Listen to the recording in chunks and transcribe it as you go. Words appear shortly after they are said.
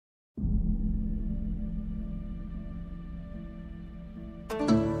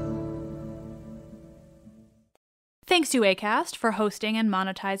Thanks to Acast for hosting and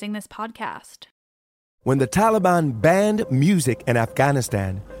monetizing this podcast. When the Taliban banned music in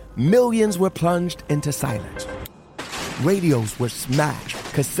Afghanistan, millions were plunged into silence. Radios were smashed,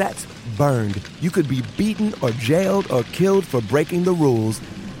 cassettes burned. You could be beaten or jailed or killed for breaking the rules.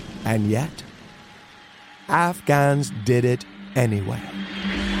 And yet, Afghans did it anyway.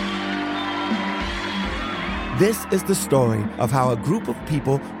 This is the story of how a group of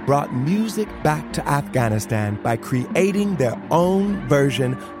people brought music back to Afghanistan by creating their own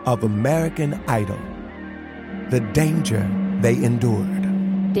version of American Idol. The danger they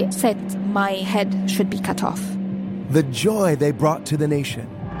endured. They said my head should be cut off. The joy they brought to the nation.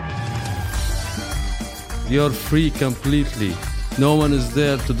 You're free completely. No one is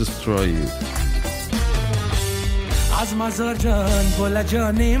there to destroy you.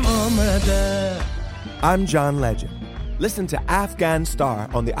 I'm John Legend. Listen to Afghan Star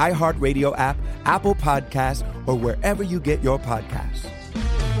on the iHeartRadio app, Apple Podcasts, or wherever you get your podcasts.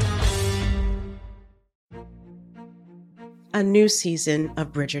 A new season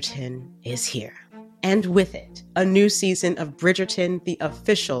of Bridgerton is here. And with it, a new season of Bridgerton, the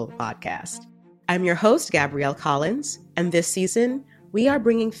official podcast. I'm your host, Gabrielle Collins, and this season, we are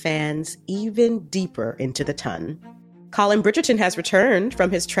bringing fans even deeper into the ton. Colin Bridgerton has returned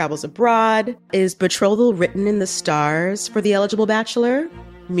from his travels abroad. Is betrothal written in the stars for the eligible bachelor?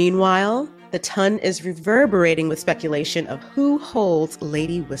 Meanwhile, the ton is reverberating with speculation of who holds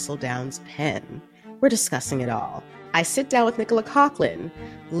Lady Whistledown's pen. We're discussing it all. I sit down with Nicola Coughlan,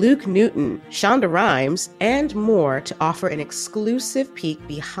 Luke Newton, Shonda Rhimes, and more to offer an exclusive peek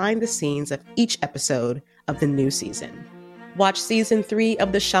behind the scenes of each episode of the new season. Watch season 3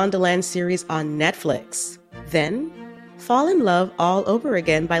 of the Shondaland series on Netflix. Then, fall in love all over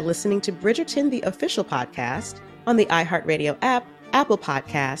again by listening to Bridgerton, the official podcast, on the iHeartRadio app, Apple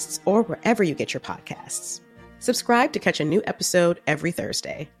Podcasts, or wherever you get your podcasts. Subscribe to catch a new episode every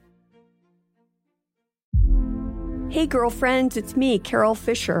Thursday. Hey girlfriends, it's me, Carol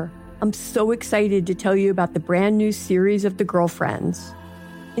Fisher. I'm so excited to tell you about the brand new series of The Girlfriends.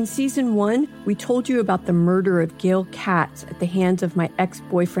 In season 1, we told you about the murder of Gail Katz at the hands of my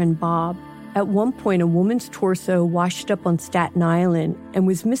ex-boyfriend Bob. At one point, a woman's torso washed up on Staten Island and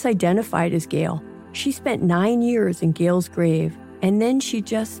was misidentified as Gail. She spent 9 years in Gail's grave, and then she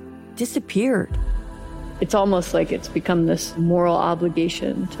just disappeared. It's almost like it's become this moral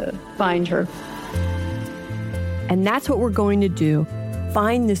obligation to find her. And that's what we're going to do.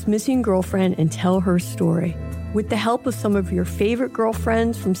 Find this missing girlfriend and tell her story. With the help of some of your favorite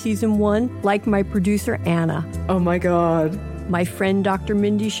girlfriends from season 1, like my producer, Anna. Oh my God. My friend, Dr.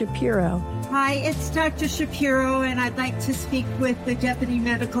 Mindy Shapiro. Hi, it's Dr. Shapiro, and I'd like to speak with the Deputy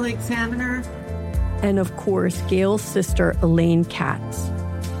Medical Examiner. And of course, Gail's sister, Elaine Katz.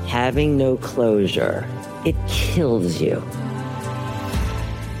 Having no closure, it kills you.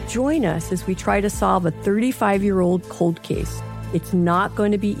 Join us as we try to solve a 35-year-old cold case. It's not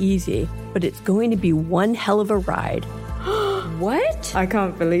going to be easy, but it's going to be one hell of a ride. What? I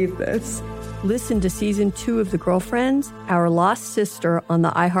can't believe this. Listen to season 2 of The Girlfriends, Our Lost Sister on the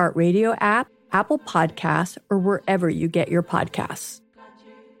iHeartRadio app, Apple Podcasts, or wherever you get your podcasts.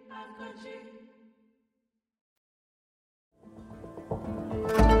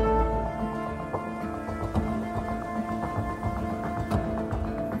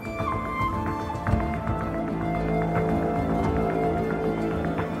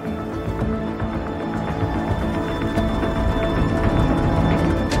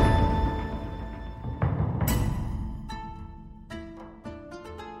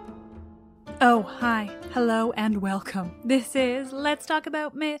 Oh, hi, hello, and welcome. This is Let's Talk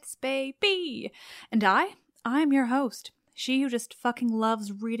About Myths, baby. And I'm your host. She who just fucking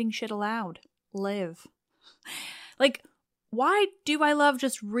loves reading shit aloud. Liv. Like, why do I love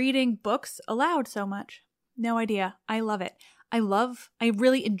just reading books aloud so much? No idea. I love it. I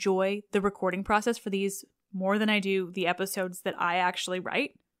really enjoy the recording process for these more than I do the episodes that I actually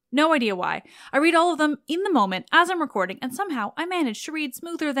write. No idea why. I read all of them in the moment as I'm recording, and somehow I manage to read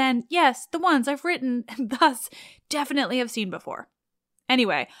smoother than, yes, the ones I've written and thus definitely have seen before.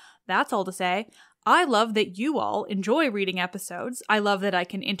 Anyway, that's all to say, I love that you all enjoy reading episodes. I love that I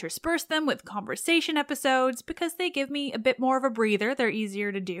can intersperse them with conversation episodes because they give me a bit more of a breather. They're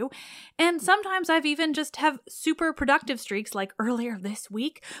easier to do. And sometimes I've even just have super productive streaks like earlier this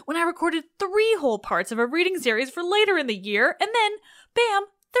week when I recorded 3 whole parts of a reading series for later in the year, and then, bam,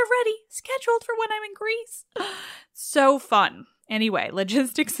 they're ready, scheduled for when I'm in Greece. So fun. Anyway,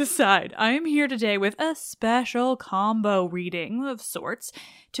 logistics aside, I am here today with a special combo reading of sorts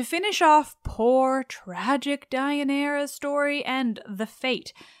to finish off poor, tragic Deianira's story and the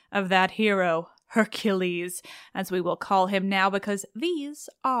fate of that hero, Hercules, as we will call him now, because these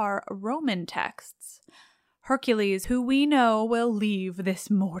are Roman texts. Hercules, who we know will leave this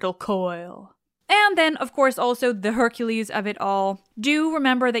mortal coil. And then, of course, also the Hercules of it all. Do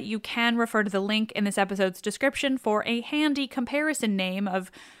remember that you can refer to the link in this episode's description for a handy comparison name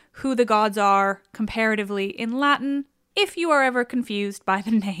of who the gods are comparatively in Latin, if you are ever confused by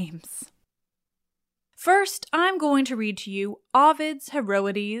the names. First, I'm going to read to you Ovid's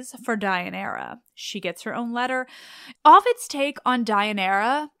Heroides for Deianira. She gets her own letter. Ovid's take on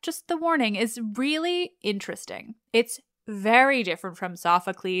Deianira, just the warning, is really interesting. It's very different from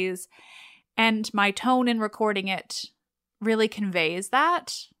Sophocles, and my tone in recording it really conveys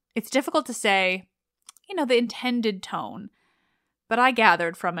that. It's difficult to say, the intended tone, but I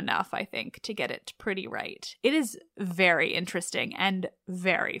gathered from enough, I think, to get it pretty right. It is very interesting and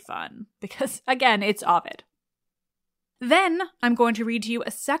very fun because, again, it's Ovid. Then I'm going to read to you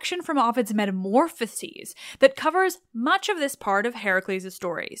a section from Ovid's Metamorphoses that covers much of this part of Heracles'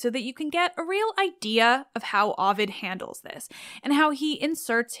 story so that you can get a real idea of how Ovid handles this and how he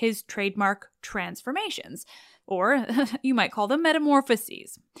inserts his trademark transformations, or you might call them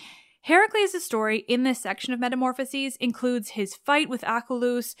metamorphoses. Heracles' story in this section of Metamorphoses includes his fight with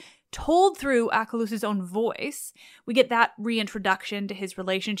Achelous, told through Achelous' own voice. We get that reintroduction to his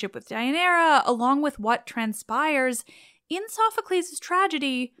relationship with Deianira, along with what transpires in Sophocles'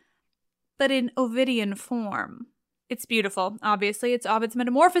 tragedy, but in Ovidian form. It's beautiful. Obviously, it's Ovid's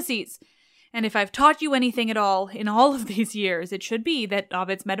Metamorphoses. And if I've taught you anything at all in all of these years, it should be that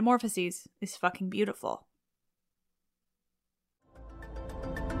Ovid's Metamorphoses is fucking beautiful.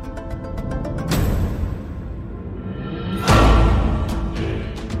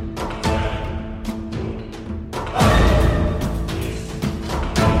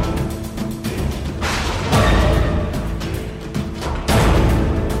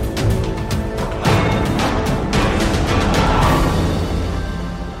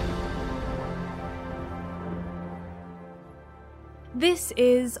 This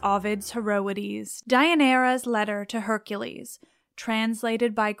is Ovid's Heroides, Deianira's letter to Hercules,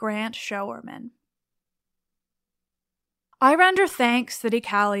 translated by Grant Showerman. I render thanks that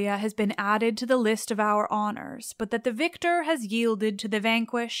Icalia has been added to the list of our honors, but that the victor has yielded to the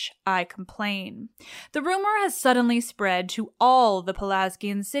vanquish, I complain. The rumor has suddenly spread to all the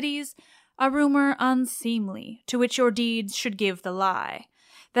Pelasgian cities, a rumor unseemly, to which your deeds should give the lie.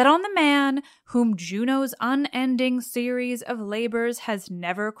 That on the man whom Juno's unending series of labors has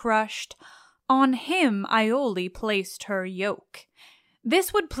never crushed, on him Iole placed her yoke.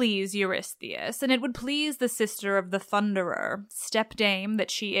 This would please Eurystheus, and it would please the sister of the Thunderer, stepdame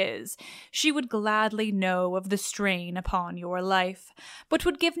that she is. She would gladly know of the strain upon your life, but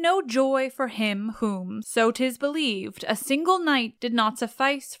would give no joy for him whom, so 'tis believed, a single night did not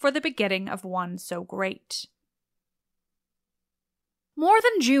suffice for the begetting of one so great. More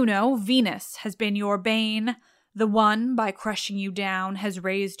than Juno, Venus has been your bane. The one, by crushing you down, has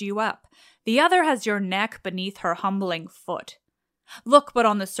raised you up. The other has your neck beneath her humbling foot. Look but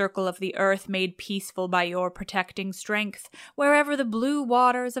on the circle of the earth made peaceful by your protecting strength, wherever the blue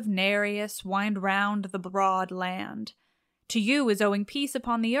waters of Nereus wind round the broad land. To you is owing peace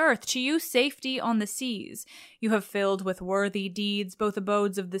upon the earth, to you safety on the seas. You have filled with worthy deeds both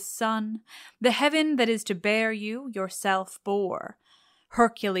abodes of the sun. The heaven that is to bear you, yourself bore.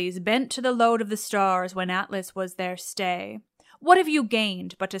 Hercules bent to the load of the stars when Atlas was their stay. What have you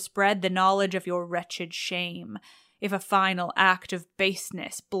gained but to spread the knowledge of your wretched shame, if a final act of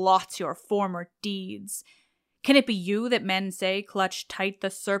baseness blots your former deeds? Can it be you that men say clutch tight the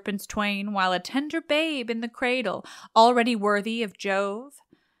serpent's twain, while a tender babe in the cradle, already worthy of Jove?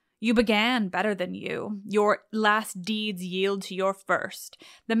 You began better than you. Your last deeds yield to your first.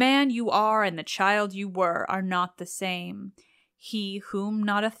 The man you are and the child you were are not the same. He whom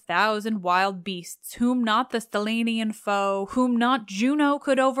not 1,000 wild beasts, whom not the Stelanian foe, whom not Juno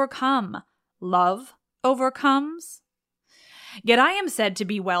could overcome, love overcomes? Yet I am said to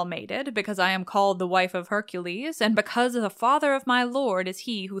be well-mated, because I am called the wife of Hercules, and because the father of my lord is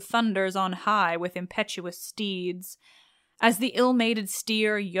he who thunders on high with impetuous steeds. As the ill-mated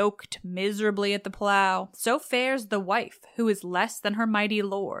steer yoked miserably at the plough, so fares the wife who is less than her mighty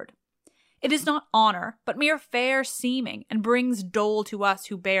lord. It is not honor, but mere fair seeming, and brings dole to us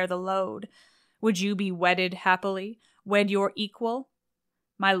who bear the load. Would you be wedded happily, wed your equal?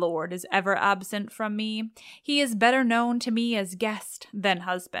 My lord is ever absent from me. He is better known to me as guest than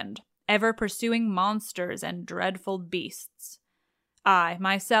husband, ever pursuing monsters and dreadful beasts. I,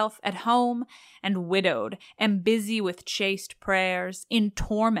 myself, at home and widowed, am busy with chaste prayers, in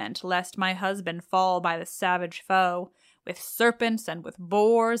torment lest my husband fall by the savage foe, With serpents and with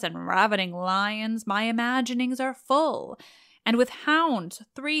boars and ravening lions my imaginings are full, and with hounds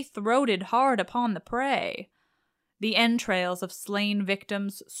 3-throated hard upon the prey. The entrails of slain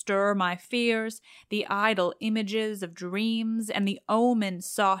victims stir my fears, the idle images of dreams, and the omen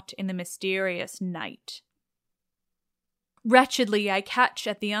sought in the mysterious night. Wretchedly I catch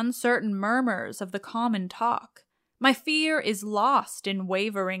at the uncertain murmurs of the common talk. My fear is lost in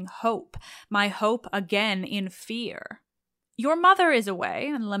wavering hope, my hope again in fear. Your mother is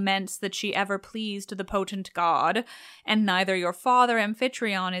away, and laments that she ever pleased the potent god, and neither your father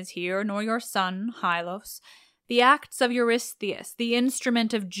Amphitryon is here, nor your son Hylos. The acts of Eurystheus, the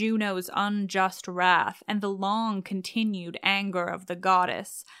instrument of Juno's unjust wrath, and the long-continued anger of the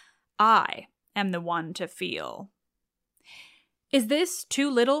goddess, I am the one to feel. Is this too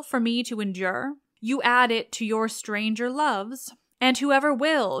little for me to endure? You add it to your stranger loves, and whoever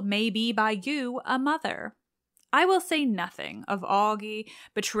will may be by you a mother. I will say nothing of Auge,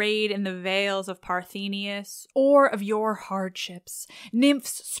 betrayed in the vales of Parthenius, or of your hardships,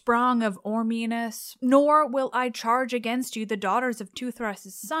 nymphs sprung of Ormenus, nor will I charge against you the daughters of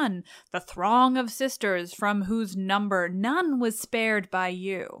Teuthras' son, the throng of sisters from whose number none was spared by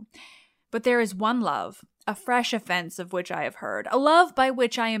you. But there is one love, a fresh offence of which I have heard, a love by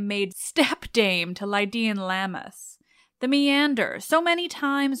which I am made step-dame to Lydian Lammas. The Meander, so many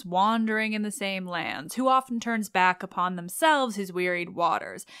times wandering in the same lands, who often turns back upon themselves his wearied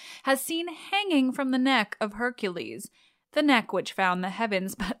waters, has seen hanging from the neck of Hercules, the neck which found the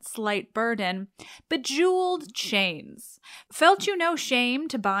heavens but slight burden, bejeweled chains. Felt you no shame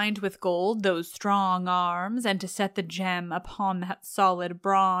to bind with gold those strong arms, and to set the gem upon that solid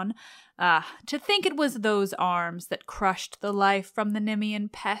brawn? Ah, to think it was those arms that crushed the life from the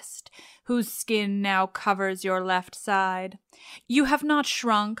Nemean pest, whose skin now covers your left side. You have not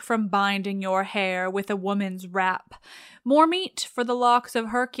shrunk from binding your hair with a woman's wrap. More meet for the locks of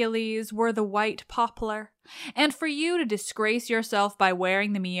Hercules were the white poplar, and for you to disgrace yourself by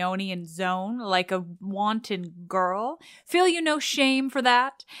wearing the Meonian zone like a wanton girl. Feel you no shame for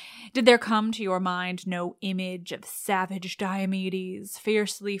that? Did there come to your mind no image of savage Diomedes,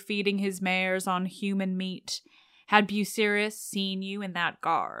 fiercely feeding his mares on human meat? Had Busiris seen you in that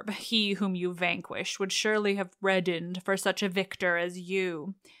garb, he whom you vanquished would surely have reddened for such a victor as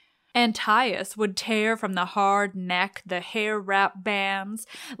you. Antaius would tear from the hard neck the hair-wrap bands,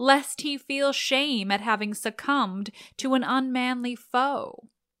 lest he feel shame at having succumbed to an unmanly foe.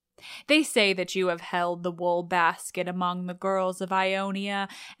 They say that you have held the wool basket among the girls of Ionia,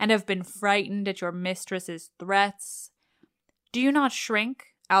 and have been frightened at your mistress's threats. Do you not shrink,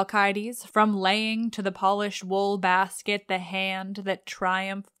 Alcides, from laying to the polished wool basket the hand that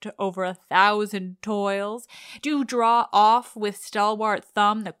triumphed over 1,000 toils? Do you draw off with stalwart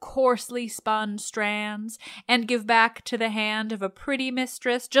thumb the coarsely spun strands, and give back to the hand of a pretty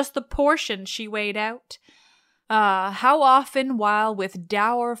mistress just the portion she weighed out? Ah, how often, while with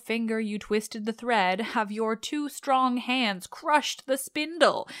dour finger you twisted the thread, have your 2 strong hands crushed the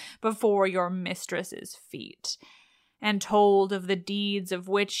spindle before your mistress's feet, and told of the deeds of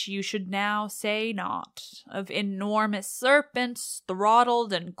which you should now say naught, of enormous serpents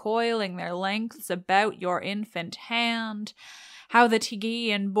throttled and coiling their lengths about your infant hand, how the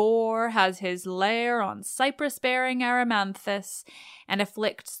Tygean boar has his lair on cypress-bearing Erymanthus, and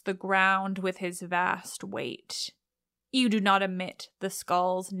afflicts the ground with his vast weight. You do not omit the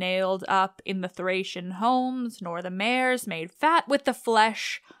skulls nailed up in the Thracian homes, nor the mares made fat with the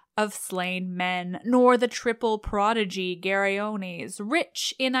flesh of slain men, nor the triple prodigy Geryones,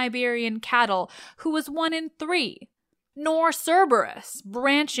 rich in Iberian cattle, who was 1 in 3, nor Cerberus,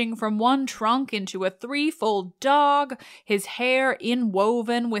 branching from one trunk into a 3-fold dog, his hair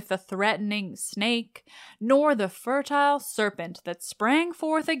inwoven with the threatening snake, nor the fertile serpent that sprang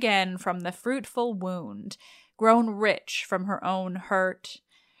forth again from the fruitful wound, grown rich from her own hurt,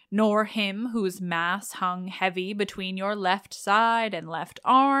 nor him whose mass hung heavy between your left side and left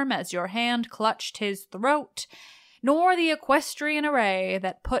arm as your hand clutched his throat, nor the equestrian array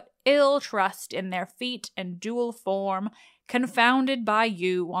that put ill trust in their feet and dual form, confounded by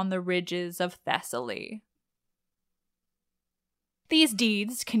you on the ridges of Thessaly. These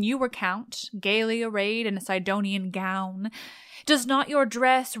deeds can you recount, gaily arrayed in a Sidonian gown? Does not your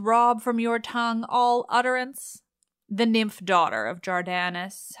dress rob from your tongue all utterance? The nymph-daughter of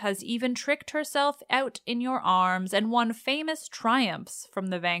Dardanus has even tricked herself out in your arms and won famous triumphs from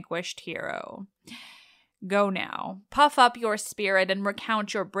the vanquished hero. Go now, puff up your spirit and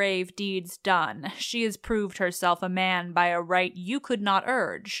recount your brave deeds done. She has proved herself a man by a right you could not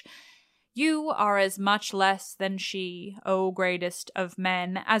urge. You are as much less than she, O greatest of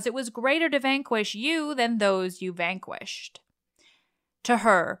men, as it was greater to vanquish you than those you vanquished. To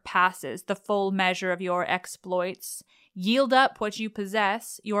her passes the full measure of your exploits. Yield up what you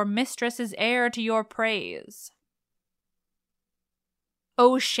possess, your mistress is heir to your praise.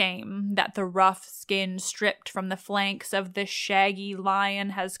 O shame that the rough skin stripped from the flanks of the shaggy lion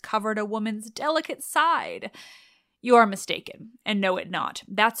has covered a woman's delicate side. You are mistaken, and know it not.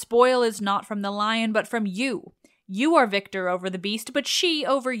 That spoil is not from the lion, but from you. You are victor over the beast, but she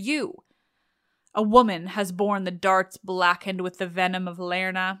over you. A woman has borne the darts blackened with the venom of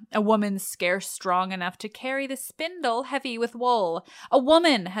Lerna, a woman scarce strong enough to carry the spindle heavy with wool. A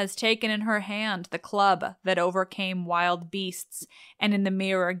woman has taken in her hand the club that overcame wild beasts, and in the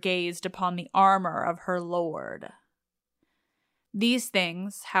mirror gazed upon the armor of her lord. These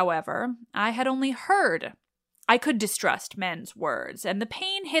things, however, I had only heard. I could distrust men's words, and the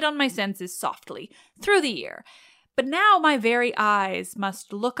pain hit on my senses softly, through the ear. But now my very eyes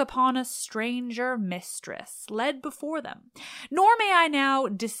must look upon a stranger mistress, led before them. Nor may I now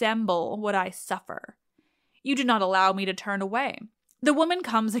dissemble what I suffer. You do not allow me to turn away. The woman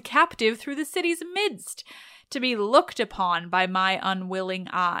comes a captive through the city's midst, to be looked upon by my unwilling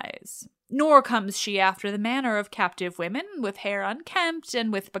eyes. Nor comes she after the manner of captive women, with hair unkempt,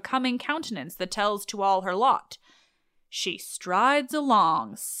 and with becoming countenance that tells to all her lot. She strides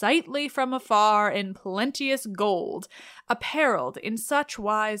along, sightly from afar, in plenteous gold, apparelled in such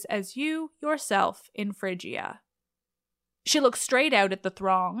wise as you yourself in Phrygia. She looks straight out at the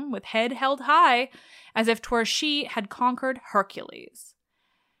throng, with head held high, as if 'twere she had conquered Hercules.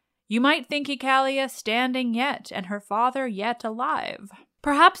 You might think Oechalia standing yet, and her father yet alive.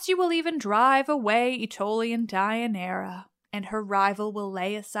 Perhaps you will even drive away Aetolian Deianira, and her rival will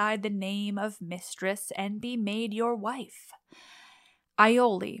lay aside the name of mistress and be made your wife.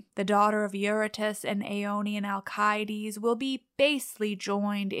 Iole, the daughter of Eurytus and Aeonian Alcides, will be basely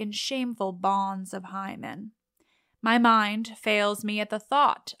joined in shameful bonds of Hymen. My mind fails me at the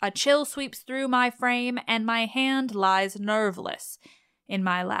thought. A chill sweeps through my frame, and my hand lies nerveless in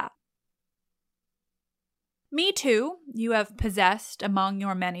my lap. Me too you have possessed among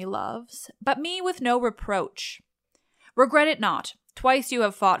your many loves, but me with no reproach. Regret it not. Twice you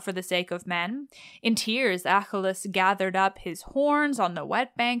have fought for the sake of men. In tears Achelous gathered up his horns on the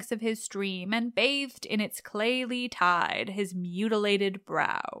wet banks of his stream, and bathed in its clayly tide his mutilated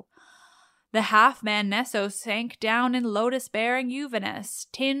brow. The half-man Nessos sank down in lotus-bearing Uvenus,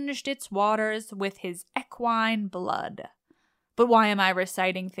 tinged its waters with his equine blood. But why am I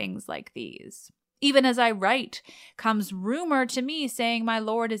reciting things like these? Even as I write, comes rumor to me saying my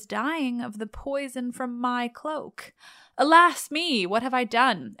lord is dying of the poison from my cloak. Alas me, what have I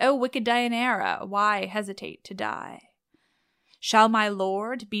done? O wicked Deianira, why hesitate to die? Shall my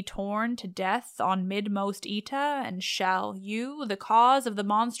lord be torn to death on midmost Oeta, and shall you, the cause of the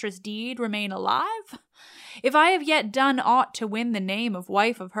monstrous deed, remain alive? If I have yet done aught to win the name of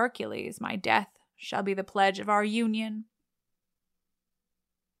wife of Hercules, my death shall be the pledge of our union.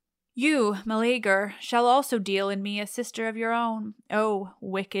 You, Meleager, shall also deal in me a sister of your own. O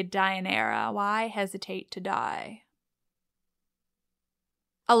wicked Deianira, why hesitate to die?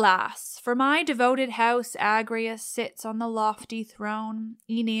 Alas, for my devoted house Agrius sits on the lofty throne.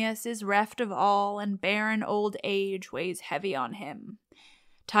 Aeneas is reft of all, and barren old age weighs heavy on him.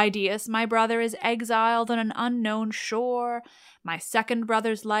 Tydeus, my brother, is exiled on an unknown shore. My second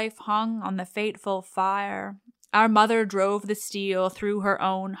brother's life hung on the fateful fire. Our mother drove the steel through her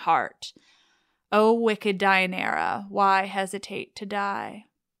own heart. O wicked Deianira, why hesitate to die?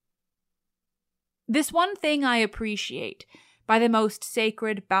 This one thing I appreciate, by the most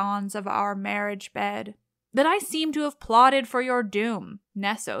sacred bonds of our marriage bed, that I seem to have plotted for your doom.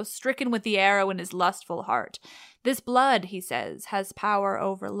 Nessos, stricken with the arrow in his lustful heart. This blood, he says, has power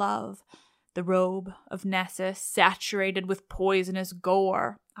over love. The robe of Nessus, saturated with poisonous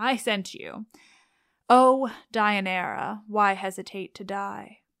gore, I sent you. O Deianira, why hesitate to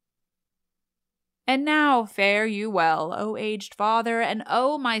die? And now fare you well, O aged father, and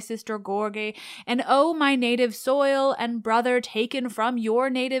O my sister Gorge, and O my native soil, and brother taken from your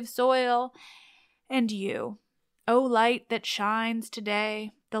native soil, and you, O light that shines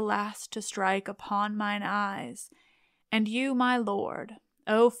today, the last to strike upon mine eyes, and you, my lord,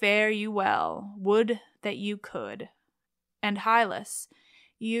 O fare you well, would that you could, and Hylas,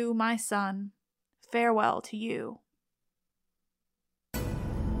 you, my son, farewell to you.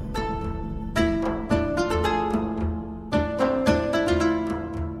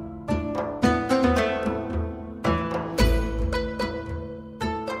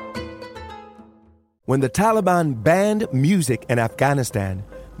 When the Taliban banned music in Afghanistan,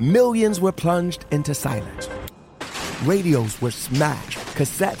 millions were plunged into silence. Radios were smashed,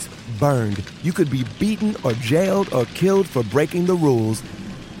 cassettes burned. You could be beaten or jailed or killed for breaking the rules.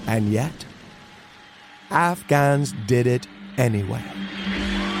 And yet, Afghans did it anyway.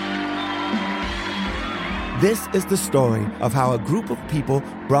 This is the story of how a group of people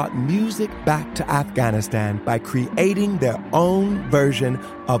brought music back to Afghanistan by creating their own version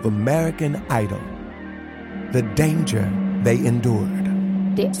of American Idol. The danger they endured.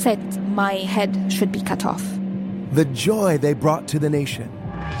 They said my head should be cut off. The joy they brought to the nation.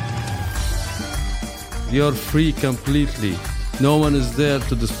 You're free completely. No one is there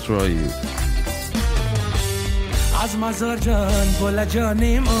to destroy you.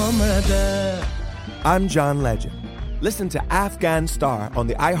 I'm John Legend. Listen to Afghan Star on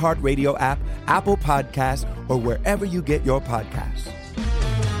the iHeartRadio app, Apple Podcasts, or wherever you get your podcasts.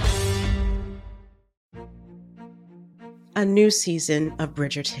 A new season of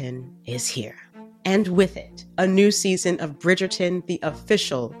Bridgerton is here. And with it, a new season of Bridgerton, the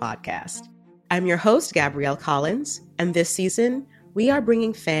official podcast. I'm your host, Gabrielle Collins, and this season, we are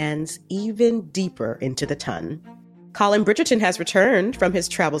bringing fans even deeper into the ton. Colin Bridgerton has returned from his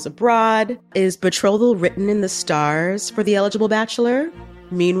travels abroad. Is betrothal written in the stars for the eligible bachelor?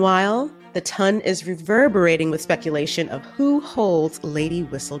 Meanwhile, the ton is reverberating with speculation of who holds Lady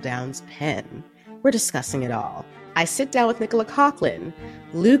Whistledown's pen. We're discussing it all. I sit down with Nicola Coughlan,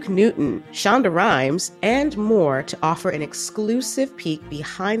 Luke Newton, Shonda Rhimes, and more to offer an exclusive peek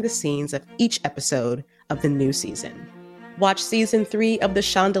behind the scenes of each episode of the new season. Watch season 3 of the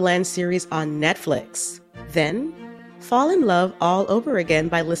Shondaland series on Netflix. Then, fall in love all over again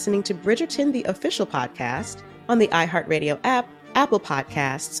by listening to Bridgerton, the official podcast, on the iHeartRadio app, Apple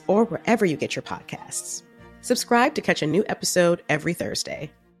Podcasts, or wherever you get your podcasts. Subscribe to catch a new episode every Thursday.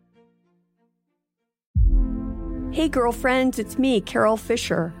 Hey girlfriends, it's me, Carol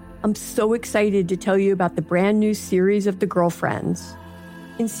Fisher. I'm so excited to tell you about the brand new series of The Girlfriends.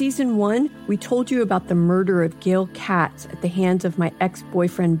 In season 1, we told you about the murder of Gail Katz at the hands of my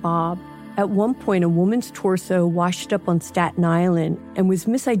ex-boyfriend Bob. At one point, a woman's torso washed up on Staten Island and was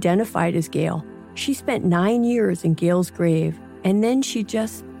misidentified as Gail. She spent 9 years in Gail's grave, and then she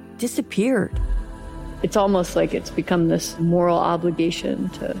just disappeared. It's almost like it's become this moral obligation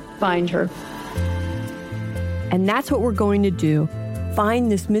to find her. And that's what we're going to do. Find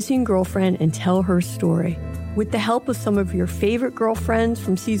this missing girlfriend and tell her story. With the help of some of your favorite girlfriends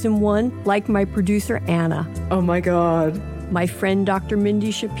from season 1, like my producer, Anna. Oh my God. My friend, Dr.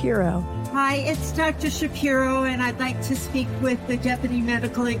 Mindy Shapiro. Hi, it's Dr. Shapiro, and I'd like to speak with the Deputy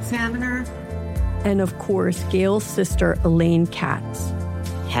Medical Examiner. And of course, Gail's sister, Elaine Katz.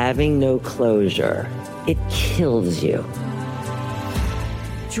 Having no closure, it kills you.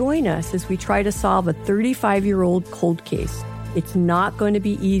 Join us as we try to solve a 35-year-old cold case. It's not going to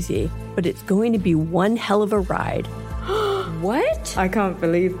be easy, but it's going to be one hell of a ride. What? I can't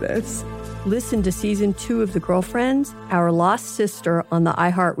believe this. Listen to season 2 of The Girlfriends, Our Lost Sister on the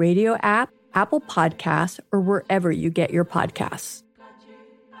iHeartRadio app, Apple Podcasts, or wherever you get your podcasts.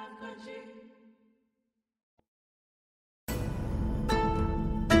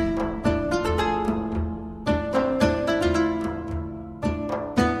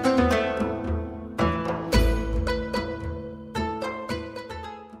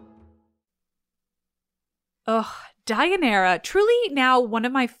 Ugh, Deianira, truly now one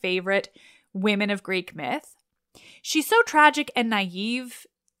of my favorite women of Greek myth. She's so tragic and naive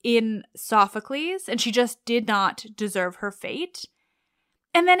in Sophocles, and she just did not deserve her fate.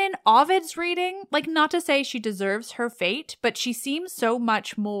 And then in Ovid's reading, like, not to say she deserves her fate, but she seems so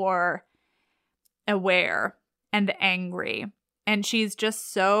much more aware and angry. And she's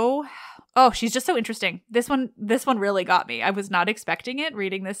just so, she's just so interesting. This one really got me. I was not expecting it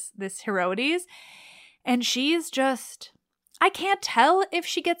reading this Herodes. And she's just, I can't tell if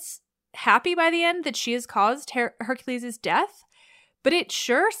she gets happy by the end that she has caused Hercules' death, but it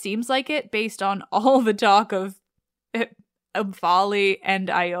sure seems like it based on all the talk of Omphale and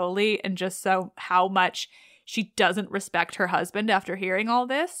Iole and just so how much she doesn't respect her husband after hearing all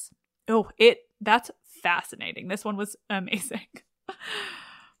this. That's fascinating. This one was amazing.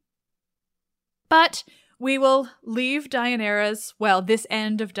 But we will leave this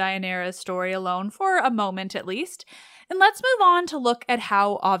end of Deianira's story alone for a moment at least, and let's move on to look at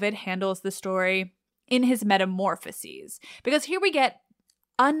how Ovid handles the story in his Metamorphoses, because here we get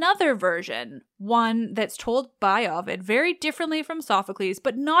another version, one that's told by Ovid very differently from Sophocles,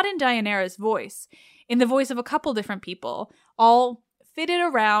 but not in Deianira's voice, in the voice of a couple different people, all fitted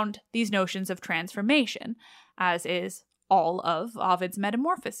around these notions of transformation, as is all of Ovid's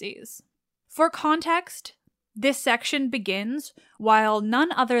Metamorphoses. For context, This section begins while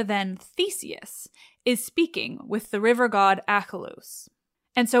none other than Theseus is speaking with the river god Achelous.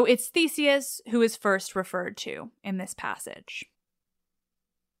 And so it's Theseus who is first referred to in this passage.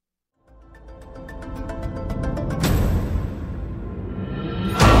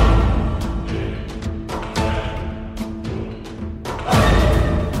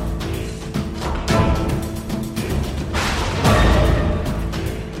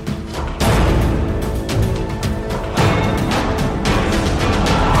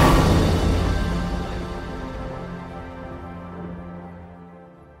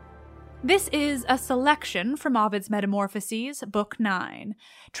 This is a selection from Ovid's Metamorphoses, Book 9,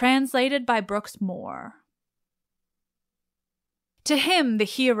 translated by Brooks Moore. To him the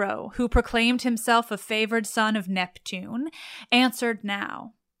hero, who proclaimed himself a favored son of Neptune, answered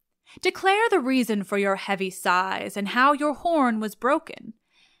now, "Declare the reason for your heavy sighs, and how your horn was broken."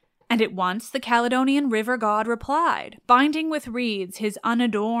 And at once the Caledonian river god replied, binding with reeds his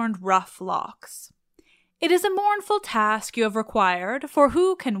unadorned rough locks. "It is a mournful task you have required, for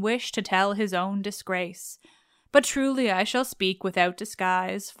who can wish to tell his own disgrace? But truly I shall speak without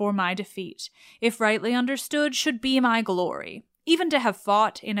disguise, for my defeat, if rightly understood, should be my glory. Even to have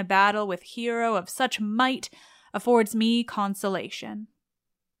fought in a battle with hero of such might affords me consolation.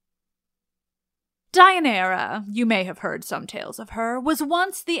 Deianira, you may have heard some tales of her, was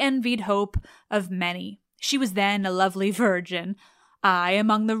once the envied hope of many. She was then a lovely virgin. I,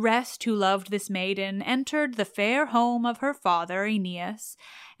 among the rest who loved this maiden, entered the fair home of her father, Aeneas,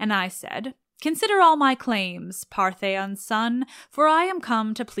 and I said, 'Consider all my claims, Parthion's son, for I am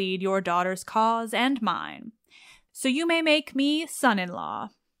come to plead your daughter's cause and mine. So you may make me son-in-law.'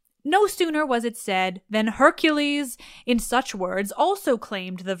 No sooner was it said than Hercules, in such words, also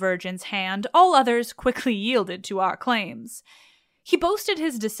claimed the virgin's hand. All others quickly yielded to our claims. He boasted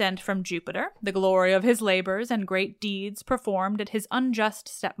his descent from Jupiter, the glory of his labors and great deeds performed at his unjust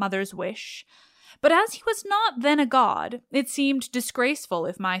stepmother's wish. But as he was not then a god, it seemed disgraceful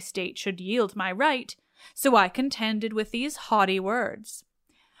if my state should yield my right, so I contended with these haughty words.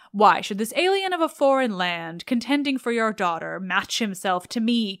 'Why should this alien of a foreign land, contending for your daughter, match himself to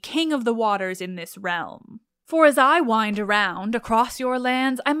me, king of the waters in this realm? For as I wind around across your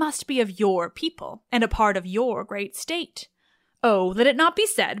lands, I must be of your people, and a part of your great state. Oh, let it not be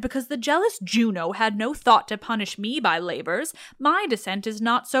said, because the jealous Juno had no thought to punish me by labors, my descent is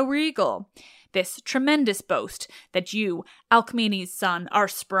not so regal. This tremendous boast, that you, Alcmene's son, are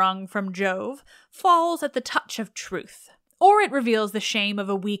sprung from Jove, falls at the touch of truth. Or it reveals the shame of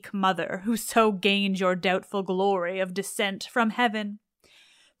a weak mother, who so gained your doubtful glory of descent from heaven.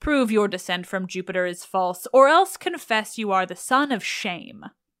 Prove your descent from Jupiter is false, or else confess you are the son of shame.'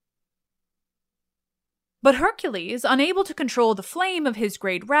 But Hercules, unable to control the flame of his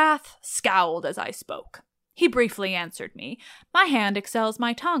great wrath, scowled as I spoke. He briefly answered me, 'My hand excels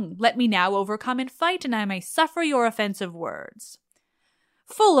my tongue. Let me now overcome in fight, and I may suffer your offensive words.'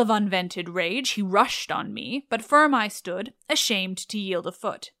 Full of unvented rage, he rushed on me, but firm I stood, ashamed to yield a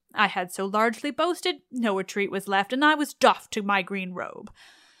foot. I had so largely boasted, no retreat was left, and I was doffed to my green robe.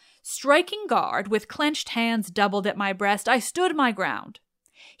 Striking guard, with clenched hands doubled at my breast, I stood my ground.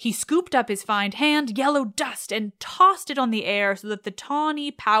 He scooped up his fine hand, yellow dust, and tossed it on the air so that the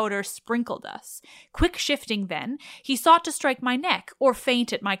tawny powder sprinkled us. Quick shifting then, he sought to strike my neck, or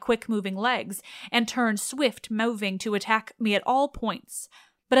feint at my quick-moving legs, and turn swift moving to attack me at all points.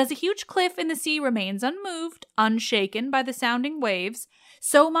 But as a huge cliff in the sea remains unmoved, unshaken by the sounding waves,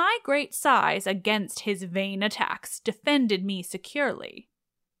 so my great size against his vain attacks defended me securely.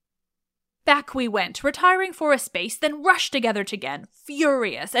 Back we went, retiring for a space, then rushed together again,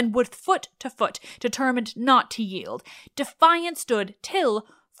 furious, and with foot to foot, determined not to yield. Defiant stood, till,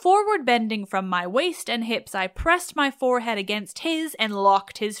 forward bending from my waist and hips, I pressed my forehead against his and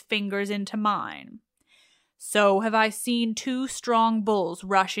locked his fingers into mine. So have I seen two strong bulls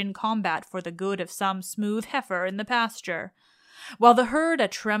rush in combat for the good of some smooth heifer in the pasture, while the herd a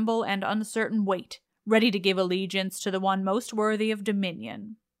tremble and uncertain wait, ready to give allegiance to the one most worthy of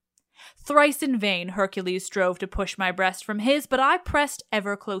dominion. Thrice in vain Hercules strove to push my breast from his, but I pressed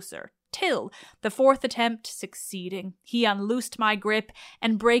ever closer, till, the fourth attempt succeeding, he unloosed my grip,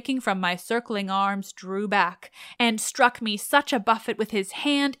 and breaking from my circling arms, drew back, and struck me such a buffet with his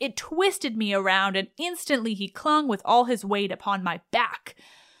hand, it twisted me around, and instantly he clung with all his weight upon my back.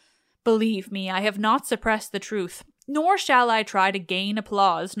 Believe me, I have not suppressed the truth, nor shall I try to gain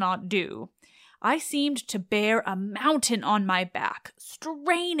applause not due. I seemed to bear a mountain on my back,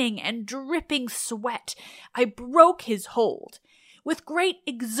 straining and dripping sweat. I broke his hold. With great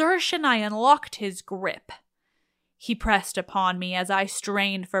exertion I unlocked his grip. He pressed upon me as I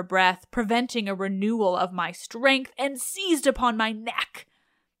strained for breath, preventing a renewal of my strength, and seized upon my neck.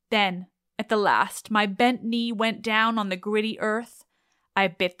 Then, at the last, my bent knee went down on the gritty earth. I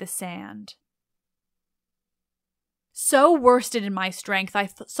bit the sand. So worsted in my strength, I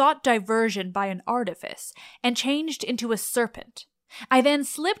sought diversion by an artifice, and changed into a serpent. I then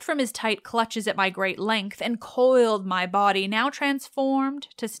slipped from his tight clutches at my great length, and coiled my body, now transformed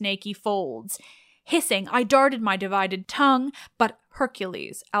to snaky folds. Hissing, I darted my divided tongue, but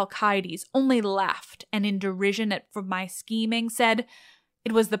Hercules, Alcides, only laughed, and in derision at my scheming said,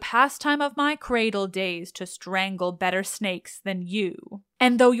 "It was the pastime of my cradle days to strangle better snakes than you.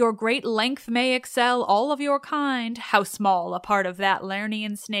 And though your great length may excel all of your kind, how small a part of that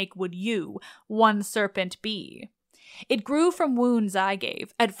Lernaean snake would you, one serpent, be? It grew from wounds I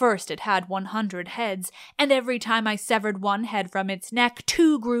gave. At first it had 100 heads, and every time I severed one head from its neck,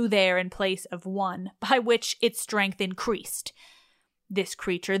 2 grew there in place of 1, by which its strength increased. This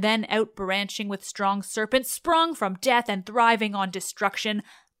creature then, outbranching with strong serpents, sprung from death and thriving on destruction,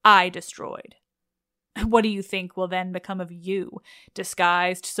 I destroyed. What do you think will then become of you,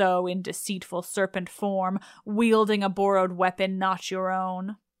 disguised so in deceitful serpent form, wielding a borrowed weapon not your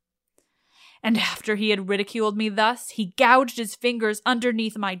own?" And after he had ridiculed me thus, he gouged his fingers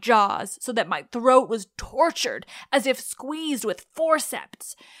underneath my jaws, so that my throat was tortured, as if squeezed with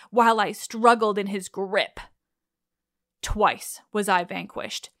forceps, while I struggled in his grip. Twice was I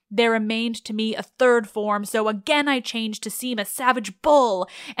vanquished. There remained to me a third form, so again I changed to seem a savage bull,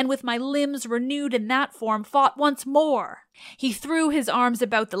 and with my limbs renewed in that form fought once more. He threw his arms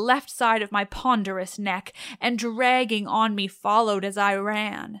about the left side of my ponderous neck, and dragging on me followed as I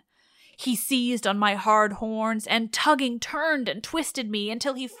ran. He seized on my hard horns, and tugging turned and twisted me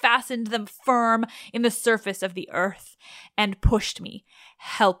until he fastened them firm in the surface of the earth, and pushed me,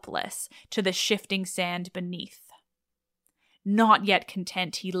 helpless, to the shifting sand beneath. Not yet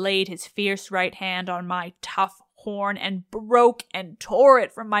content, he laid his fierce right hand on my tough horn, and broke and tore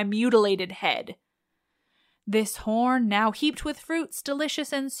it from my mutilated head. This horn, now heaped with fruits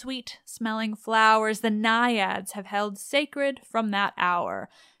delicious and sweet, smelling flowers, the Naiads have held sacred from that hour,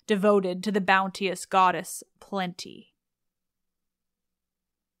 devoted to the bounteous goddess Plenty.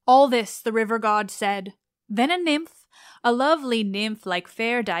 All this the river god said. Then a nymph, a lovely nymph like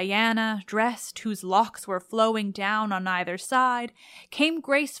fair Diana, dressed, whose locks were flowing down on either side, came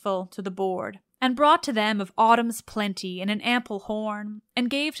graceful to the board, and brought to them of autumn's plenty in an ample horn, and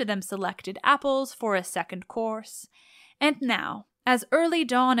gave to them selected apples for a second course. And now, as early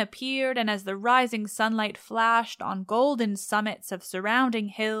dawn appeared, and as the rising sunlight flashed on golden summits of surrounding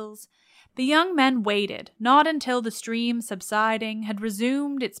hills, the young men waited, not until the stream, subsiding, had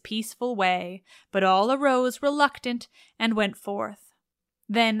resumed its peaceful way, but all arose reluctant and went forth.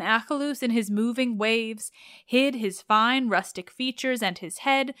 Then Achelous in his moving waves hid his fine rustic features and his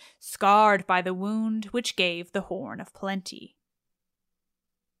head, scarred by the wound which gave the horn of plenty.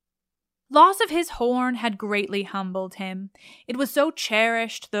 Loss of his horn had greatly humbled him. It was so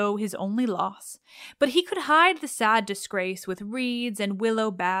cherished, though his only loss. But he could hide the sad disgrace with reeds and willow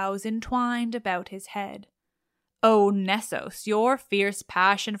boughs entwined about his head. O Nessos, your fierce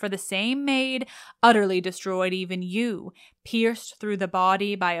passion for the same maid utterly destroyed even you, pierced through the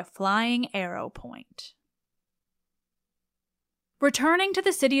body by a flying arrow point. Returning to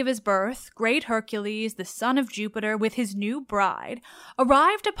the city of his birth, great Hercules, the son of Jupiter, with his new bride,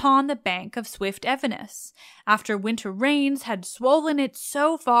 arrived upon the bank of swift Evenus, after winter rains had swollen it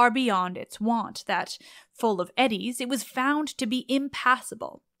so far beyond its wont that, full of eddies, it was found to be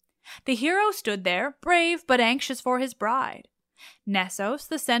impassable. The hero stood there, brave but anxious for his bride. Nessos,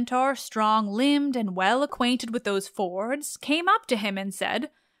 the centaur, strong-limbed and well acquainted with those fords, came up to him and said,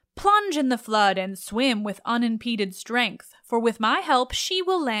 "Plunge in the flood and swim with unimpeded strength, for with my help she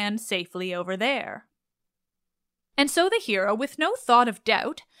will land safely over there." And so the hero, with no thought of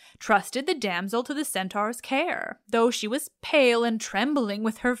doubt, trusted the damsel to the centaur's care, though she was pale and trembling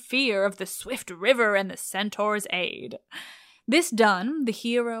with her fear of the swift river and the centaur's aid. This done, the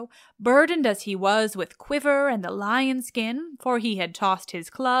hero, burdened as he was with quiver and the lion skin, for he had tossed his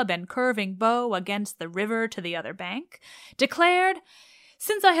club and curving bow against the river to the other bank, declared,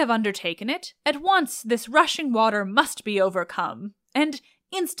 "Since I have undertaken it, at once this rushing water must be overcome," and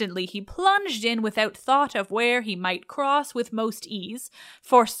instantly he plunged in without thought of where he might cross with most ease,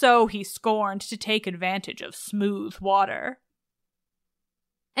 for so he scorned to take advantage of smooth water.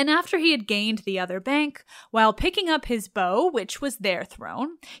 And after he had gained the other bank, while picking up his bow, which was there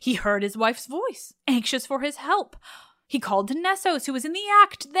thrown, he heard his wife's voice, anxious for his help. He called to Nessos, who was in the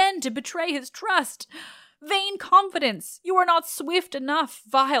act then to betray his trust. Vain confidence! You are not swift enough,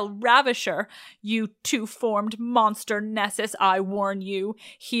 vile ravisher! You two-formed monster Nessus, I warn you!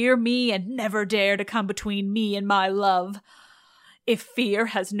 Hear me and never dare to come between me and my love! If fear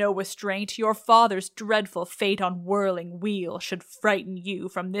has no restraint, your father's dreadful fate on whirling wheel should frighten you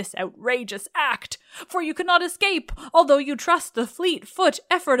from this outrageous act, for you cannot escape, although you trust the fleet foot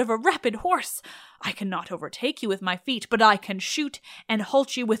effort of a rapid horse. I cannot overtake you with my feet, but I can shoot and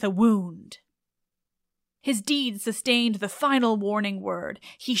halt you with a wound. His deed sustained the final warning word.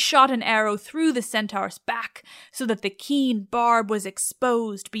 He shot an arrow through the centaur's back, so that the keen barb was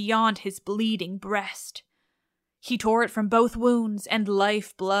exposed beyond his bleeding breast. He tore it from both wounds, and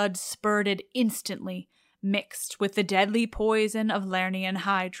life-blood spurted instantly, mixed with the deadly poison of Lernaean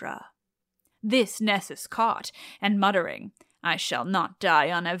Hydra. This Nessus caught, and muttering, "I shall not die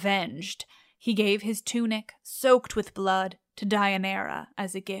unavenged," he gave his tunic, soaked with blood, to Deianira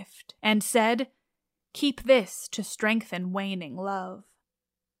as a gift, and said, "Keep this to strengthen waning love."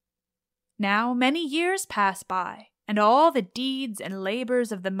 Now many years pass by, and all the deeds and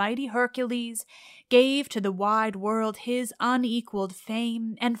labors of the mighty Hercules gave to the wide world his unequaled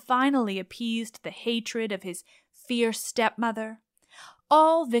fame and finally appeased the hatred of his fierce stepmother.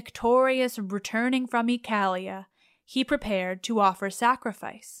 All victorious returning from Oechalia, he prepared to offer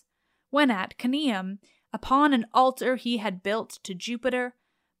sacrifice, when at Caneum, upon an altar he had built to Jupiter,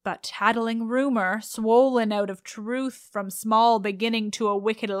 but tattling rumor, swollen out of truth from small beginning to a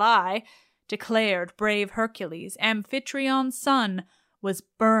wicked lie, declared brave Hercules, Amphitrion's son, was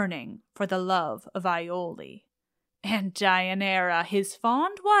burning for the love of Iole. And Deianira, his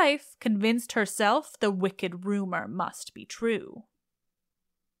fond wife, convinced herself the wicked rumor must be true.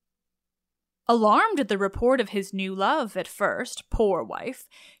 Alarmed at the report of his new love at first, poor wife,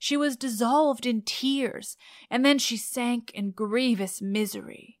 she was dissolved in tears, and then she sank in grievous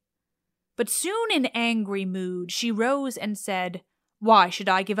misery. But soon in angry mood she rose and said, "Why should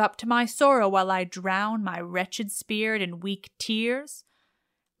I give up to my sorrow while I drown my wretched spirit in weak tears?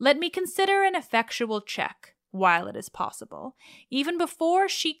 Let me consider an effectual check, while it is possible, even before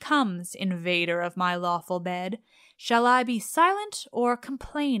she comes, invader of my lawful bed. Shall I be silent or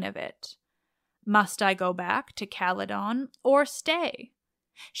complain of it? Must I go back to Calydon or stay?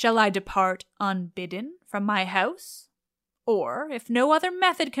 Shall I depart unbidden from my house? Or, if no other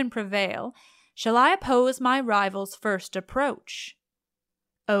method can prevail, shall I oppose my rival's first approach?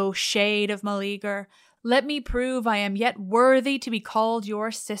 O shade of Meleager, let me prove I am yet worthy to be called your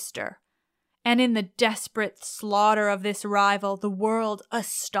sister. And in the desperate slaughter of this rival, the world,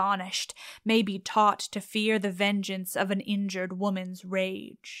 astonished, may be taught to fear the vengeance of an injured woman's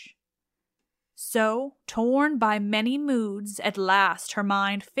rage." So, torn by many moods, at last her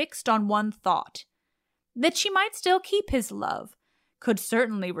mind fixed on one thought, that she might still keep his love, could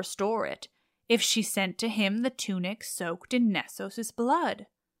certainly restore it, if she sent to him the tunic soaked in Nessos' blood.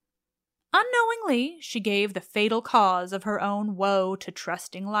 Unknowingly, she gave the fatal cause of her own woe to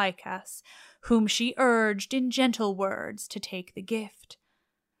trusting Lycas, whom she urged in gentle words to take the gift.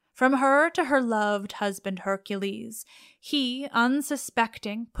 From her to her loved husband Hercules, he,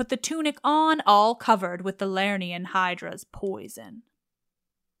 unsuspecting, put the tunic on all covered with the Lernaean Hydra's poison.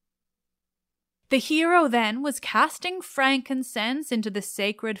 The hero then was casting frankincense into the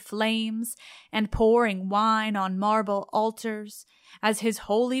sacred flames and pouring wine on marble altars, as his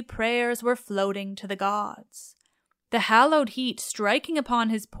holy prayers were floating to the gods. The hallowed heat striking upon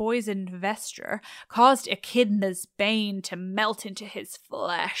his poisoned vesture caused Echidna's bane to melt into his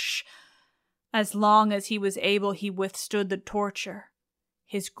flesh. As long as he was able, he withstood the torture.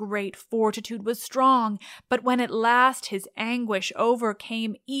 His great fortitude was strong, but when at last his anguish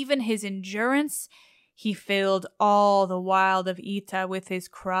overcame even his endurance, he filled all the wild of Oeta with his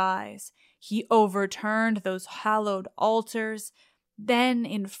cries. He overturned those hallowed altars. Then,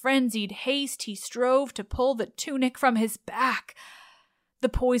 in frenzied haste, he strove to pull the tunic from his back. The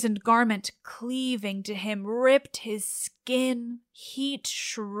poisoned garment, cleaving to him, ripped his skin. Heat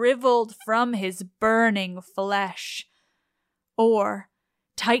shriveled from his burning flesh. Or,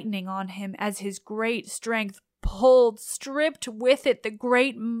 tightening on him as his great strength pulled, stripped with it the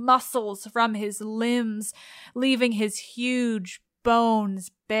great muscles from his limbs, leaving his huge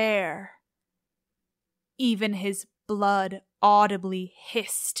bones bare. Even his blood audibly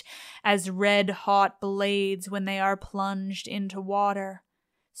hissed as red-hot blades when they are plunged into water.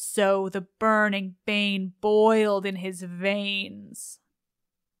 So the burning bane boiled in his veins.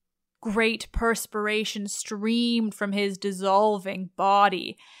 Great perspiration streamed from his dissolving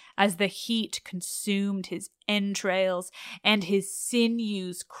body as the heat consumed his entrails, and his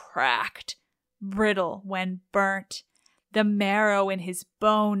sinews cracked, brittle when burnt, The marrow in his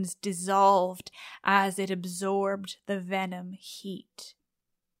bones dissolved as it absorbed the venom heat.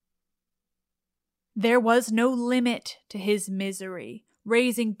 There was no limit to his misery.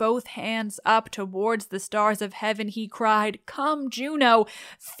 Raising both hands up towards the stars of heaven, he cried, "Come, Juno,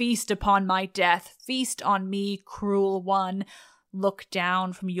 feast upon my death, feast on me, cruel one. Look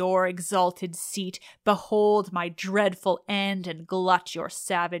down from your exalted seat, behold my dreadful end, and glut your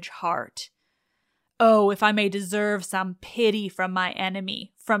savage heart. Oh, if I may deserve some pity from my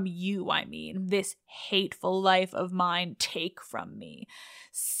enemy, from you, I mean, this hateful life of mine take from me,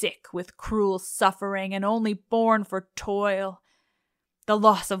 sick with cruel suffering and only born for toil. The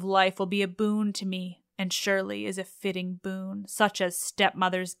loss of life will be a boon to me, and surely is a fitting boon, such as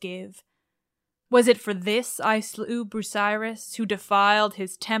stepmothers give. Was it for this I slew Busiris, who defiled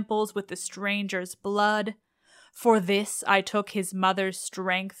his temples with the stranger's blood? For this I took his mother's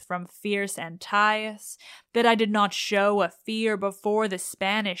strength from fierce Antiochus, that I did not show a fear before the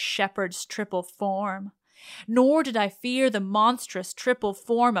Spanish shepherd's triple form? Nor did I fear the monstrous triple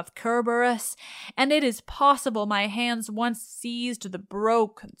form of Cerberus, and it is possible my hands once seized the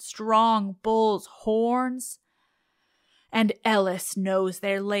broken, strong bull's horns. And Elis knows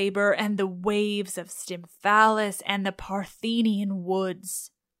their labor, and the waves of Stymphalis, and the Parthenian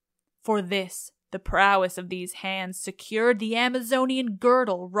woods. For this, the prowess of these hands secured the Amazonian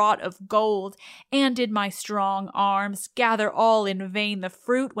girdle wrought of gold, and did my strong arms gather all in vain the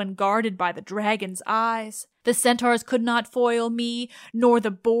fruit when guarded by the dragon's eyes? The centaurs could not foil me, nor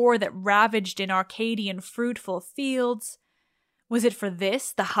the boar that ravaged in Arcadian fruitful fields. Was it for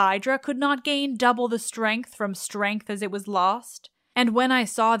this the Hydra could not gain double the strength from strength as it was lost? And when I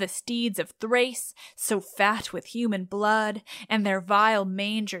saw the steeds of Thrace, so fat with human blood, and their vile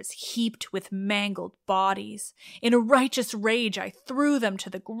mangers heaped with mangled bodies, in a righteous rage I threw them to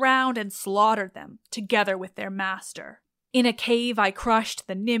the ground and slaughtered them, together with their master. In a cave I crushed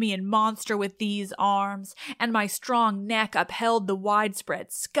the Nemean monster with these arms, and my strong neck upheld the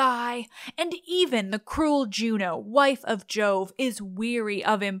widespread sky, and even the cruel Juno, wife of Jove, is weary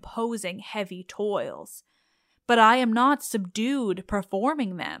of imposing heavy toils. But I am not subdued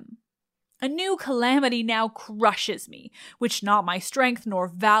performing them. A new calamity now crushes me, which not my strength nor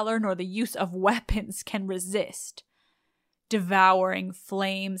valor nor the use of weapons can resist. Devouring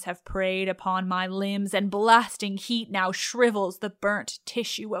flames have preyed upon my limbs, and blasting heat now shrivels the burnt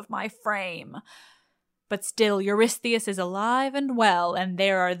tissue of my frame. But still Eurystheus is alive and well, and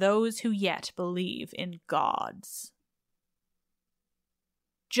there are those who yet believe in gods.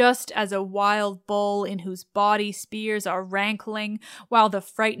 Just as a wild bull in whose body spears are rankling, while the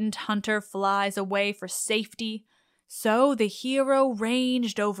frightened hunter flies away for safety, so the hero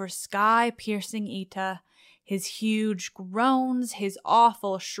ranged over sky-piercing Oeta, his huge groans, his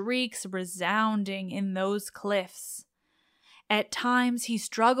awful shrieks resounding in those cliffs. At times he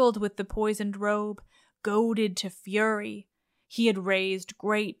struggled with the poisoned robe, goaded to fury. He had raised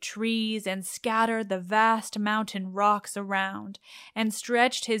great trees and scattered the vast mountain rocks around, and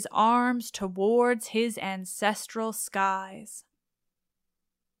stretched his arms towards his ancestral skies.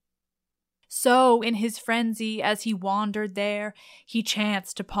 So, in his frenzy, as he wandered there, he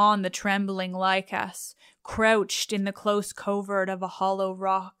chanced upon the trembling Lycas, crouched in the close covert of a hollow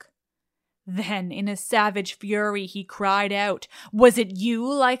rock. Then, in a savage fury, he cried out, "Was it you,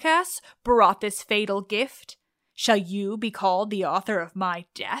 Lycas, brought this fatal gift? Shall you be called the author of my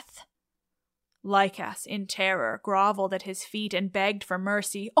death?" Lycas, in terror, groveled at his feet and begged for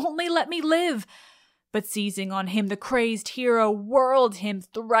mercy. "Only let me live!" But seizing on him, the crazed hero whirled him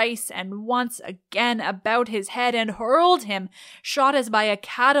thrice and once again about his head and hurled him, shot as by a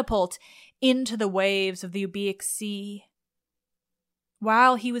catapult, into the waves of the Euboean Sea.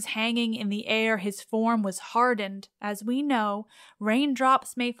 While he was hanging in the air, his form was hardened. As we know,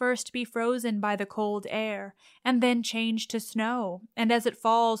 raindrops may first be frozen by the cold air, and then change to snow, and as it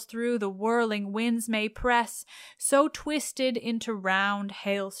falls through the whirling winds may press, so twisted into round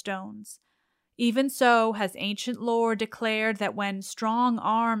hailstones. Even so has ancient lore declared that when strong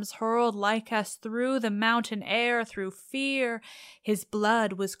arms hurled Lycas through the mountain air through fear, his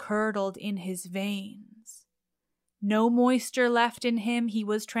blood was curdled in his veins. No moisture left in him, he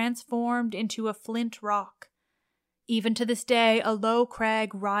was transformed into a flint rock. Even to this day, a low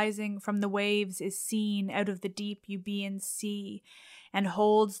crag rising from the waves is seen out of the deep Euboean Sea, and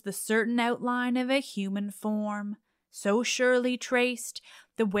holds the certain outline of a human form, so surely traced,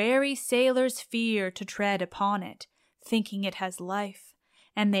 the wary sailors fear to tread upon it, thinking it has life,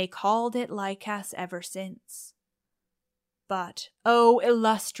 and they called it Lycas ever since. But, O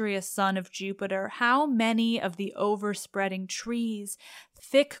illustrious son of Jupiter, how many of the overspreading trees,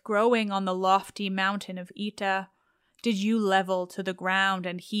 thick growing on the lofty mountain of Oeta, did you level to the ground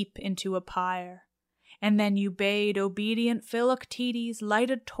and heap into a pyre. And then you bade obedient Philoctetes light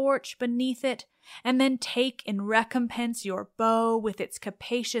a torch beneath it, and then take in recompense your bow with its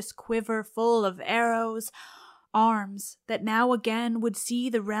capacious quiver full of arrows, arms that now again would see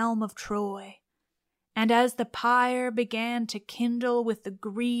the realm of Troy. And as the pyre began to kindle with the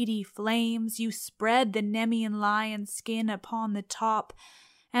greedy flames, you spread the Nemean lion skin upon the top,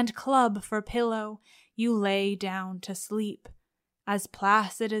 and club for pillow, you lay down to sleep, as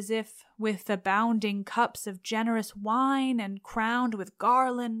placid as if, with abounding cups of generous wine and crowned with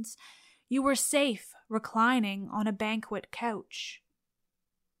garlands, you were safe reclining on a banquet couch.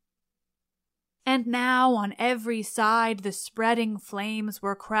 And now on every side the spreading flames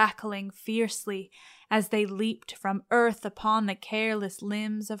were crackling fiercely as they leaped from earth upon the careless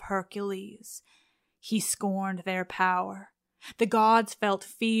limbs of Hercules. He scorned their power. The gods felt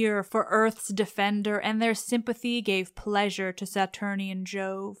fear for Earth's defender, and their sympathy gave pleasure to Saturnian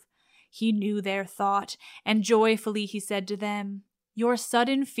Jove. He knew their thought, and joyfully he said to them, "Your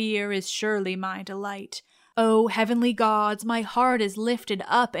sudden fear is surely my delight. O heavenly gods, my heart is lifted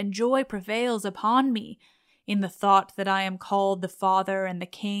up, and joy prevails upon me, in the thought that I am called the father and the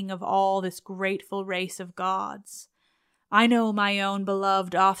king of all this grateful race of gods. I know my own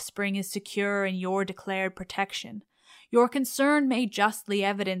beloved offspring is secure in your declared protection. Your concern may justly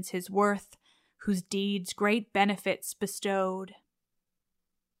evidence his worth, whose deeds great benefits bestowed.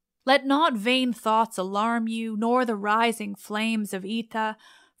 Let not vain thoughts alarm you, nor the rising flames of Aetna,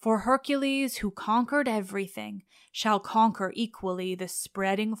 for Hercules, who conquered everything, shall conquer equally the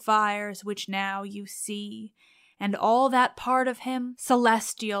spreading fires which now you see, and all that part of him,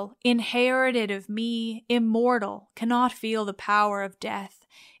 celestial, inherited of me, immortal, cannot feel the power of death.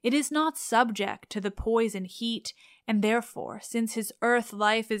 It is not subject to the poison heat, and therefore, since his earth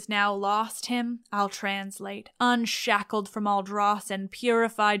life is now lost him, I'll translate, unshackled from all dross and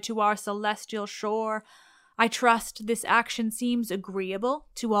purified to our celestial shore. I trust this action seems agreeable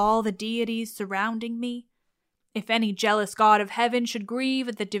to all the deities surrounding me. If any jealous god of heaven should grieve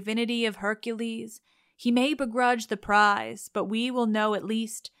at the divinity of Hercules, he may begrudge the prize, but we will know at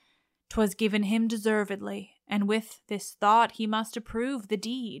least 'twas given him deservedly, and with this thought he must approve the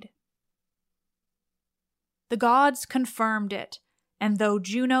deed." The gods confirmed it, and though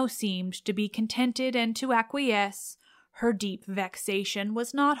Juno seemed to be contented and to acquiesce, her deep vexation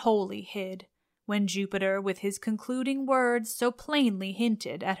was not wholly hid, when Jupiter with his concluding words so plainly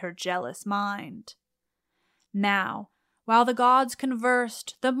hinted at her jealous mind. Now, while the gods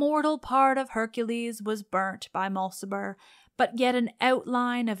conversed, the mortal part of Hercules was burnt by Mulciber, but yet an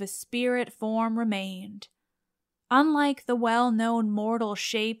outline of a spirit form remained. Unlike the well-known mortal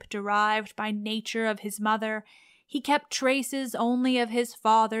shape derived by nature of his mother, he kept traces only of his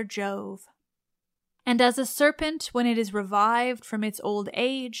father Jove. And as a serpent, when it is revived from its old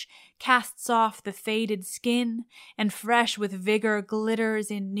age, casts off the faded skin, and fresh with vigor glitters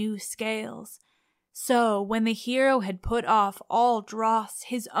in new scales, so when the hero had put off all dross,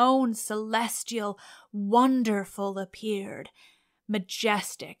 his own celestial, wonderful appeared,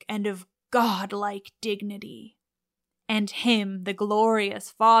 majestic and of godlike dignity. And him, the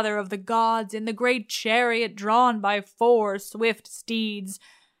glorious father of the gods, in the great chariot drawn by 4 swift steeds,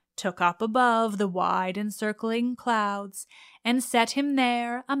 took up above the wide encircling clouds, and set him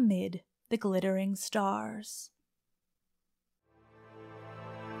there amid the glittering stars.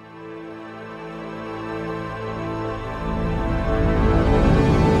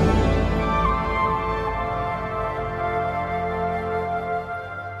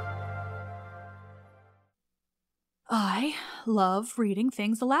 I love reading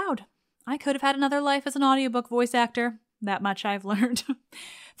things aloud. I could have had another life as an audiobook voice actor. That much I've learned.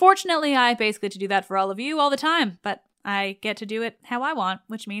 Fortunately, I basically get to do that for all of you all the time, but I get to do it how I want,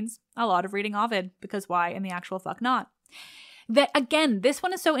 which means a lot of reading Ovid, because why in the actual fuck not? Again, this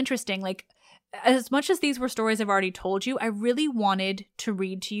one is so interesting. Like, as much as these were stories I've already told you, I really wanted to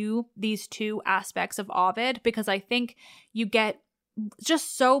read to you these 2 aspects of Ovid, because I think you get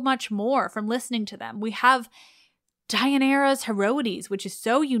just so much more from listening to them. We have Deianira's Herodes, which is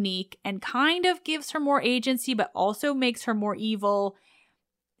so unique and kind of gives her more agency, but also makes her more evil.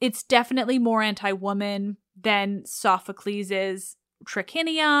 It's definitely more anti-woman than Sophocles'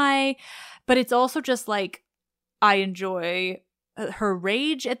 Trachiniae, but it's also just like, I enjoy her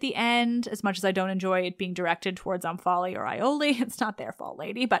rage at the end as much as I don't enjoy it being directed towards Omphale or Iole. It's not their fault,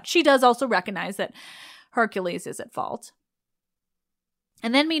 lady, but she does also recognize that Hercules is at fault.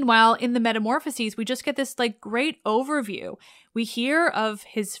 And then meanwhile, in the Metamorphoses, we just get this like great overview. We hear of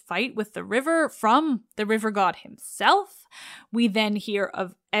his fight with the river from the river god himself. We then hear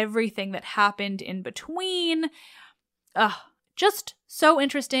of everything that happened in between. Just so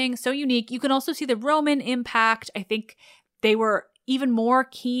interesting, so unique. You can also see the Roman impact. I think they were even more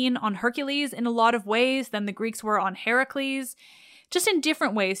keen on Hercules in a lot of ways than the Greeks were on Heracles. Just in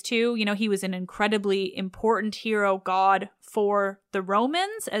different ways, too. You know, he was an incredibly important hero god for the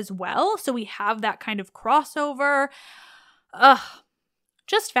Romans as well. So we have that kind of crossover.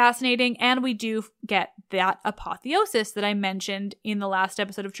 Just fascinating. And we do get that apotheosis that I mentioned in the last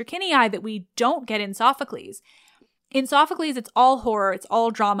episode of Trachiniae that we don't get in Sophocles. In Sophocles, it's all horror, it's all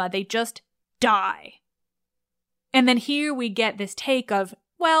drama. They just die. And then here we get this take of,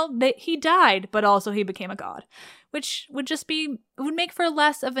 well, he died, but also he became a god, which would make for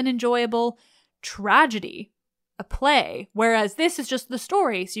less of an enjoyable tragedy, a play, whereas this is just the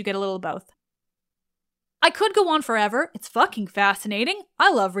story, so you get a little of both. I could go on forever. It's fucking fascinating.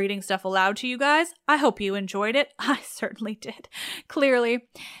 I love reading stuff aloud to you guys. I hope you enjoyed it. I certainly did. Clearly.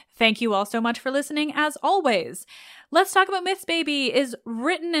 Thank you all so much for listening, as always. Let's Talk About Myths, Baby is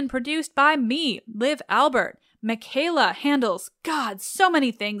written and produced by me, Liv Albert. Michaela handles, God, so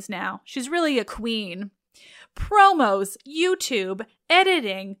many things now. She's really a queen. Promos, YouTube,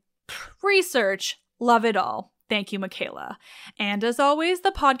 editing, research, love it all. Thank you, Michaela. And as always,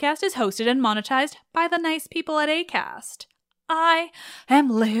 the podcast is hosted and monetized by the nice people at Acast. I am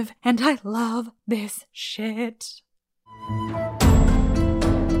Liv, and I love this shit.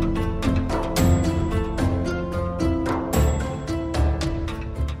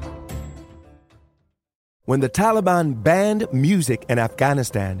 When the Taliban banned music in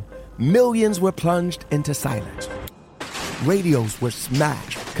Afghanistan, millions were plunged into silence. Radios were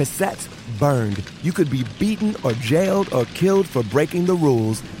smashed, cassettes burned. You could be beaten or jailed or killed for breaking the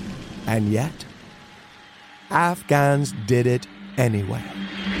rules. And yet, Afghans did it anyway.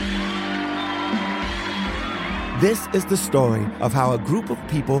 This is the story of how a group of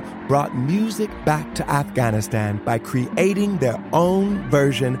people brought music back to Afghanistan by creating their own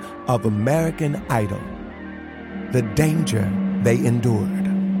version of American Idol. The danger they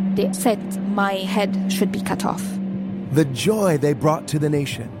endured. They said my head should be cut off. The joy they brought to the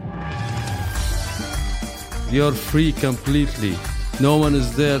nation. You're free completely. No one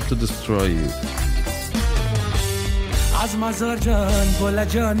is there to destroy you.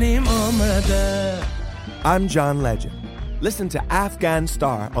 I'm John Legend. Listen to Afghan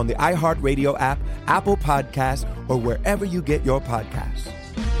Star on the iHeartRadio app, Apple Podcasts, or wherever you get your podcasts.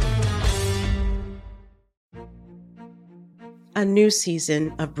 A new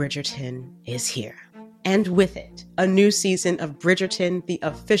season of Bridgerton is here. And with it, a new season of Bridgerton, the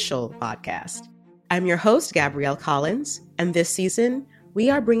official podcast. I'm your host, Gabrielle Collins, and this season, we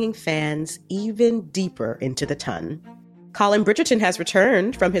are bringing fans even deeper into the ton. Colin Bridgerton has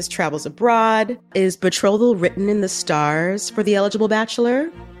returned from his travels abroad. Is betrothal written in the stars for the eligible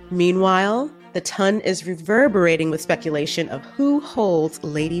bachelor? Meanwhile, the ton is reverberating with speculation of who holds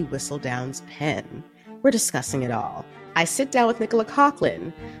Lady Whistledown's pen. We're discussing it all. I sit down with Nicola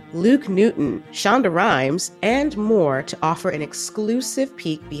Coughlan, Luke Newton, Shonda Rhimes, and more to offer an exclusive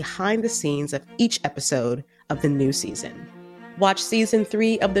peek behind the scenes of each episode of the new season. Watch season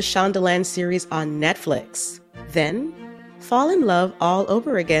 3 of the Shondaland series on Netflix. Then, fall in love all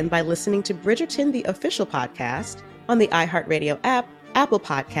over again by listening to Bridgerton, the official podcast, on the iHeartRadio app, Apple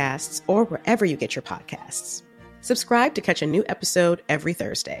Podcasts, or wherever you get your podcasts. Subscribe to catch a new episode every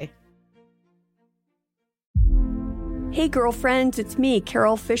Thursday. Hey girlfriends, it's me,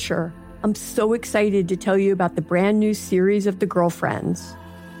 Carol Fisher. I'm so excited to tell you about the brand new series of The Girlfriends.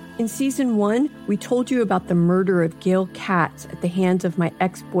 In season 1, we told you about the murder of Gail Katz at the hands of my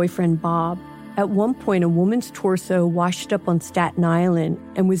ex-boyfriend Bob. At one point, a woman's torso washed up on Staten Island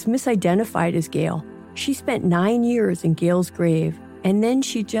and was misidentified as Gail. She spent 9 years in Gail's grave, and then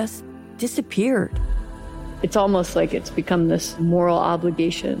she just disappeared. It's almost like it's become this moral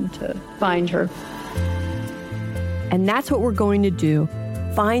obligation to find her. And that's what we're going to do.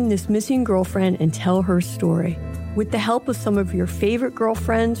 Find this missing girlfriend and tell her story. With the help of some of your favorite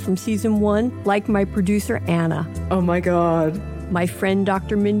girlfriends from season 1, like my producer, Anna. Oh my God. My friend,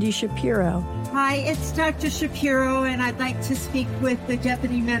 Dr. Mindy Shapiro. Hi, it's Dr. Shapiro, and I'd like to speak with the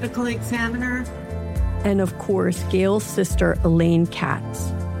Deputy Medical Examiner. And of course, Gail's sister, Elaine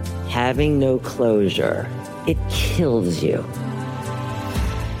Katz. Having no closure, it kills you.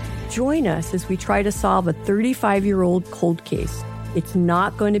 Join us as we try to solve a 35-year-old cold case. It's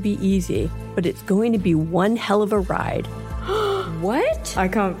not going to be easy, but it's going to be one hell of a ride. What? I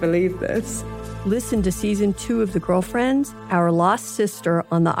can't believe this. Listen to season 2 of The Girlfriends, Our Lost Sister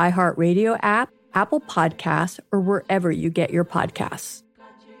on the iHeartRadio app, Apple Podcasts, or wherever you get your podcasts.